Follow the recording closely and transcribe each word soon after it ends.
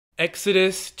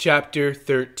Exodus chapter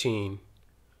 13.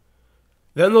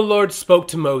 Then the Lord spoke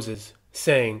to Moses,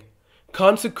 saying,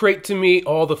 Consecrate to me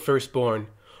all the firstborn,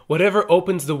 whatever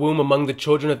opens the womb among the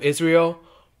children of Israel,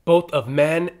 both of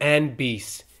man and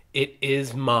beast, it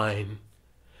is mine.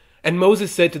 And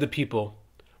Moses said to the people,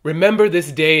 Remember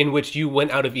this day in which you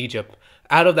went out of Egypt,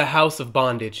 out of the house of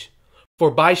bondage. For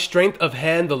by strength of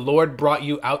hand the Lord brought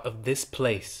you out of this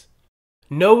place.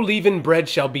 No leavened bread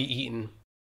shall be eaten.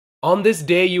 On this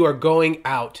day you are going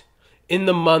out, in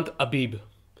the month Abib.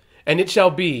 And it shall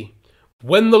be,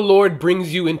 when the Lord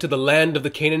brings you into the land of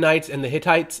the Canaanites and the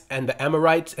Hittites and the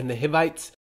Amorites and the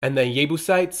Hivites and the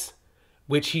Jebusites,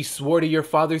 which he swore to your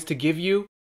fathers to give you,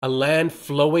 a land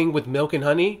flowing with milk and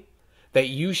honey, that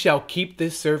you shall keep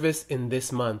this service in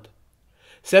this month.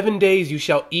 7 days you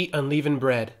shall eat unleavened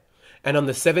bread, and on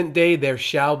the 7th day there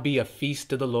shall be a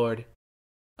feast to the Lord.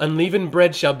 Unleavened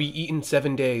bread shall be eaten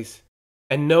 7 days.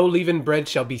 And no leavened bread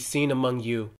shall be seen among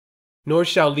you, nor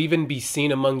shall leaven be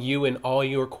seen among you in all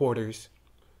your quarters.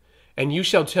 And you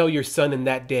shall tell your son in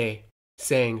that day,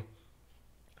 saying,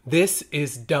 This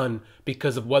is done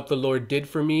because of what the Lord did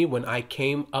for me when I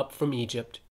came up from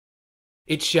Egypt.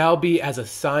 It shall be as a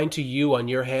sign to you on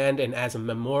your hand and as a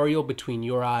memorial between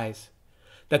your eyes,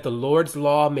 that the Lord's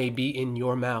law may be in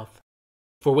your mouth.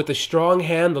 For with a strong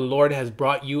hand the Lord has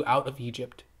brought you out of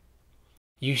Egypt.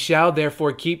 You shall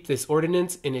therefore keep this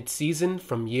ordinance in its season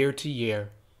from year to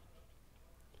year.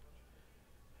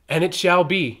 And it shall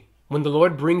be, when the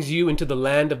Lord brings you into the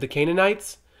land of the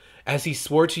Canaanites, as he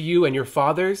swore to you and your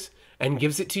fathers, and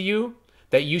gives it to you,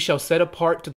 that you shall set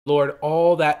apart to the Lord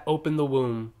all that open the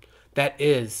womb, that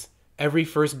is, every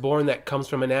firstborn that comes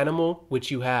from an animal which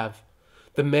you have.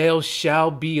 The male shall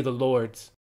be the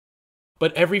Lord's.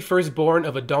 But every firstborn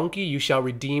of a donkey you shall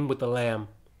redeem with the lamb.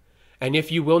 And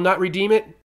if you will not redeem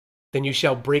it, then you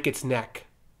shall break its neck.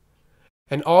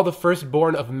 And all the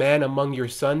firstborn of man among your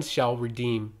sons shall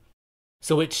redeem.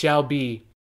 So it shall be,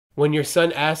 when your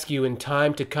son asks you in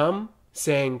time to come,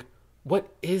 saying,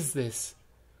 What is this?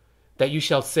 That you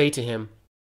shall say to him,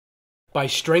 By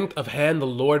strength of hand the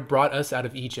Lord brought us out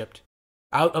of Egypt,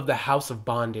 out of the house of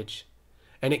bondage.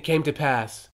 And it came to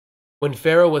pass, when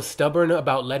Pharaoh was stubborn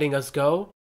about letting us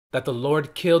go, that the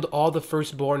Lord killed all the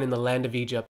firstborn in the land of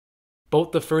Egypt,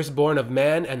 both the firstborn of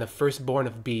man and the firstborn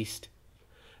of beast.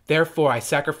 Therefore I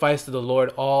sacrifice to the Lord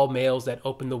all males that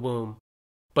open the womb,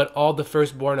 but all the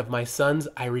firstborn of my sons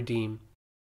I redeem.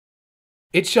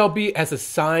 It shall be as a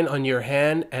sign on your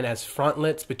hand and as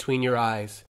frontlets between your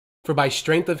eyes, for by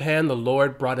strength of hand the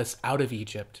Lord brought us out of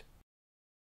Egypt.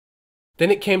 Then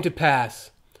it came to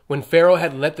pass, when Pharaoh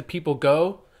had let the people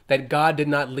go, that God did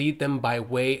not lead them by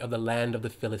way of the land of the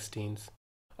Philistines,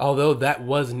 although that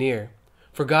was near.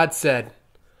 For God said,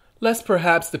 Lest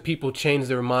perhaps the people change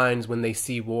their minds when they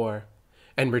see war,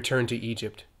 and return to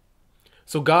Egypt.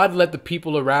 So God led the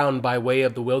people around by way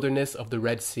of the wilderness of the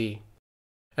Red Sea.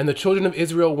 And the children of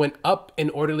Israel went up in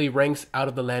orderly ranks out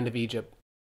of the land of Egypt.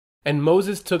 And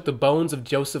Moses took the bones of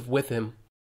Joseph with him,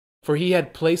 for he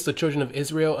had placed the children of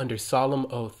Israel under solemn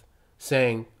oath,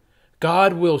 saying,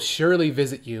 God will surely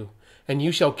visit you, and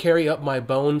you shall carry up my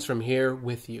bones from here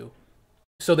with you.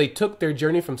 So they took their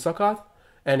journey from Succoth,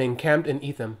 and encamped in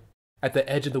Etham, at the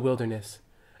edge of the wilderness.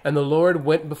 And the Lord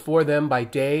went before them by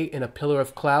day in a pillar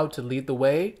of cloud to lead the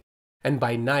way, and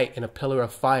by night in a pillar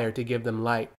of fire to give them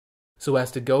light, so as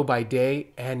to go by day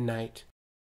and night.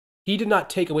 He did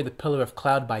not take away the pillar of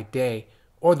cloud by day,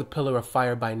 or the pillar of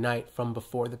fire by night from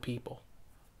before the people.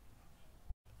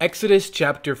 Exodus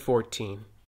chapter 14.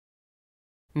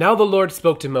 Now the Lord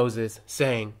spoke to Moses,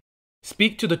 saying,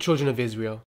 Speak to the children of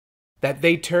Israel, that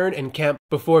they turn and camp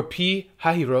before Pi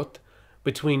Hahiroth,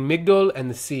 between Migdol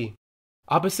and the sea,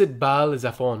 opposite Baal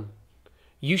Zephon.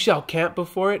 You shall camp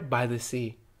before it by the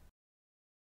sea.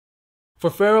 For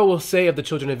Pharaoh will say of the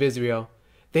children of Israel,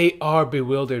 They are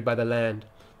bewildered by the land.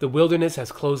 The wilderness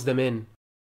has closed them in.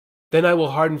 Then I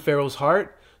will harden Pharaoh's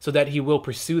heart, so that he will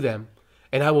pursue them,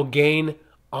 and I will gain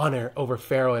honor over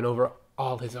Pharaoh and over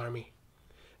all his army,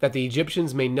 that the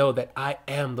Egyptians may know that I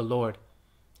am the Lord.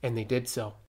 And they did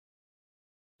so.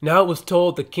 Now it was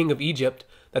told the king of Egypt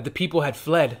that the people had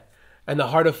fled, and the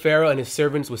heart of Pharaoh and his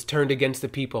servants was turned against the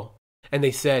people. And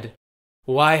they said,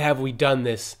 Why have we done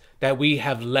this, that we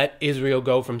have let Israel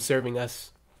go from serving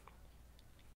us?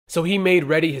 So he made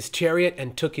ready his chariot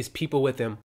and took his people with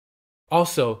him.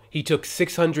 Also he took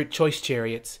 600 choice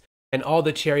chariots, and all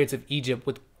the chariots of Egypt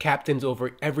with captains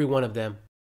over every one of them.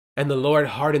 And the Lord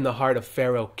hardened the heart of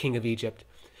Pharaoh, king of Egypt,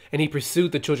 and he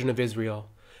pursued the children of Israel.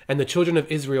 And the children of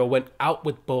Israel went out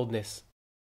with boldness.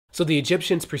 So the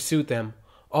Egyptians pursued them,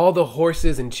 all the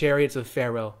horses and chariots of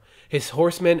Pharaoh, his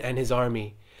horsemen and his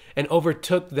army. and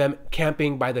overtook them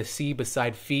camping by the sea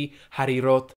beside Fi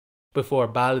Hahiroth before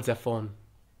Baal-zephon.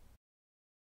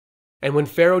 And when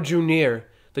Pharaoh drew near,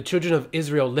 the children of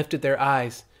Israel lifted their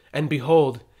eyes, and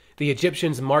behold, the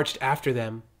Egyptians marched after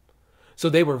them. So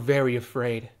they were very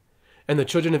afraid, and the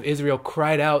children of Israel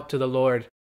cried out to the Lord.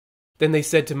 Then they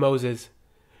said to Moses,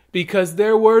 "Because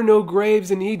there were no graves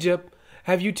in Egypt,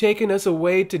 have you taken us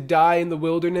away to die in the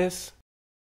wilderness?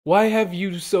 Why have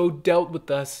you so dealt with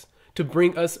us to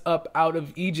bring us up out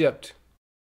of Egypt?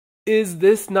 Is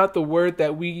this not the word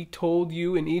that we told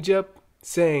you in Egypt,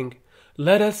 saying,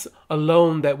 'Let us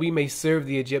alone that we may serve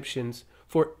the Egyptians,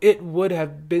 for it would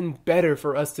have been better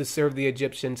for us to serve the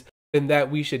Egyptians than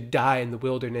that we should die in the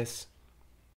wilderness?'"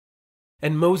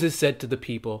 And Moses said to the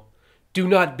people, "Do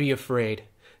not be afraid.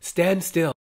 Stand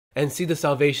still and see the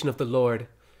salvation of the Lord,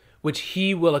 which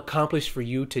he will accomplish for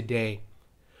you today.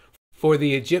 For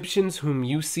the Egyptians whom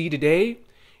you see today,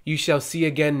 you shall see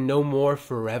again no more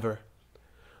forever.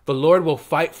 The Lord will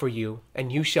fight for you,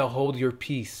 and you shall hold your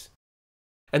peace."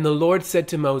 And the Lord said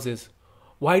to Moses,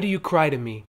 "Why do you cry to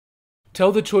me?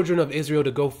 Tell the children of Israel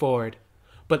to go forward,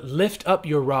 but lift up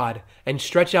your rod and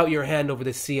stretch out your hand over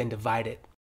the sea and divide it.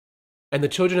 And the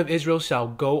children of Israel shall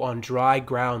go on dry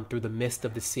ground through the midst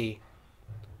of the sea.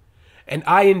 And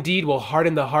I indeed will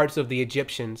harden the hearts of the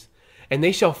Egyptians, and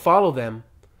they shall follow them.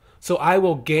 So I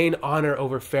will gain honor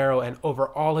over Pharaoh and over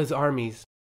all his armies,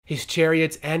 his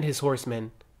chariots and his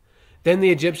horsemen. Then the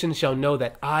Egyptians shall know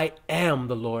that I am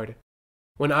the Lord,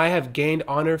 when I have gained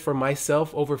honor for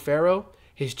myself over Pharaoh,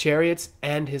 his chariots,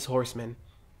 and his horsemen."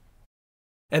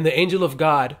 And the angel of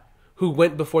God, who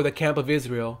went before the camp of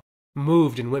Israel,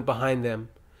 moved and went behind them.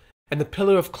 And the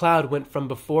pillar of cloud went from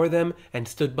before them and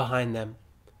stood behind them.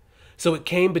 So it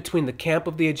came between the camp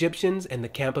of the Egyptians and the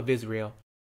camp of Israel.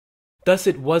 Thus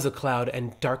it was a cloud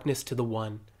and darkness to the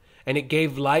one, and it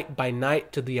gave light by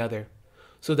night to the other,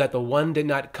 so that the one did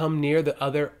not come near the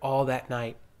other all that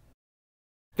night.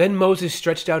 Then Moses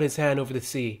stretched out his hand over the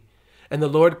sea, and the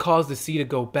Lord caused the sea to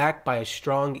go back by a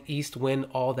strong east wind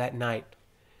all that night,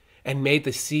 and made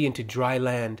the sea into dry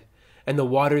land, and the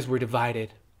waters were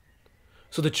divided.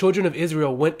 So the children of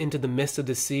Israel went into the midst of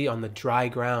the sea on the dry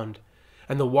ground,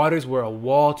 and the waters were a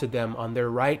wall to them on their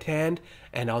right hand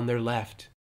and on their left.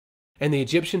 And the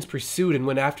Egyptians pursued and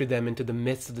went after them into the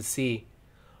midst of the sea,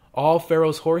 all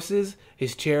Pharaoh's horses,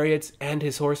 his chariots, and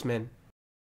his horsemen.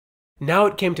 Now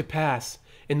it came to pass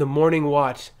in the morning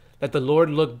watch that the Lord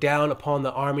looked down upon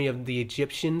the army of the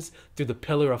Egyptians through the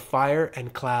pillar of fire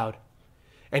and cloud.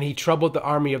 And he troubled the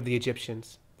army of the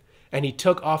Egyptians, and he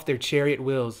took off their chariot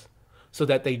wheels, so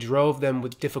that they drove them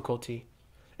with difficulty.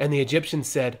 And the Egyptians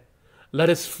said, "Let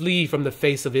us flee from the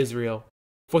face of Israel,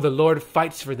 for the Lord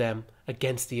fights for them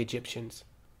against the Egyptians."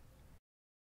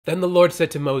 Then the Lord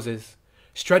said to Moses,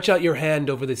 "Stretch out your hand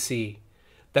over the sea,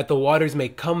 that the waters may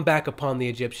come back upon the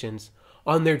Egyptians,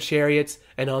 on their chariots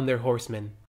and on their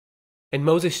horsemen." And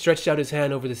Moses stretched out his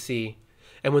hand over the sea,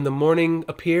 and when the morning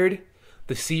appeared,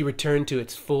 the sea returned to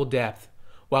its full depth,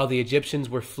 while the Egyptians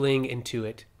were fleeing into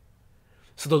it.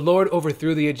 So the Lord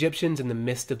overthrew the Egyptians in the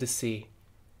midst of the sea.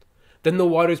 Then the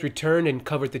waters returned and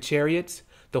covered the chariots,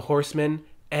 the horsemen,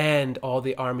 and all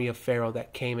the army of Pharaoh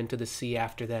that came into the sea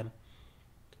after them.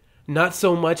 Not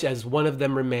so much as one of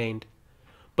them remained,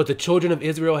 but the children of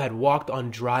Israel had walked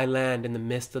on dry land in the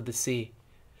midst of the sea,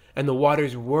 and the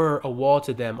waters were a wall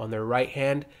to them on their right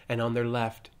hand and on their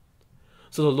left.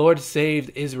 So the Lord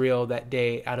saved Israel that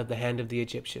day out of the hand of the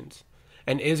Egyptians,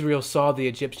 and Israel saw the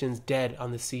Egyptians dead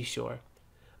on the seashore.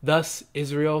 Thus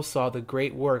Israel saw the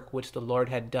great work which the Lord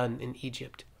had done in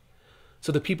Egypt.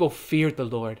 So the people feared the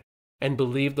Lord, and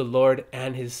believed the Lord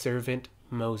and his servant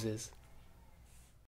Moses.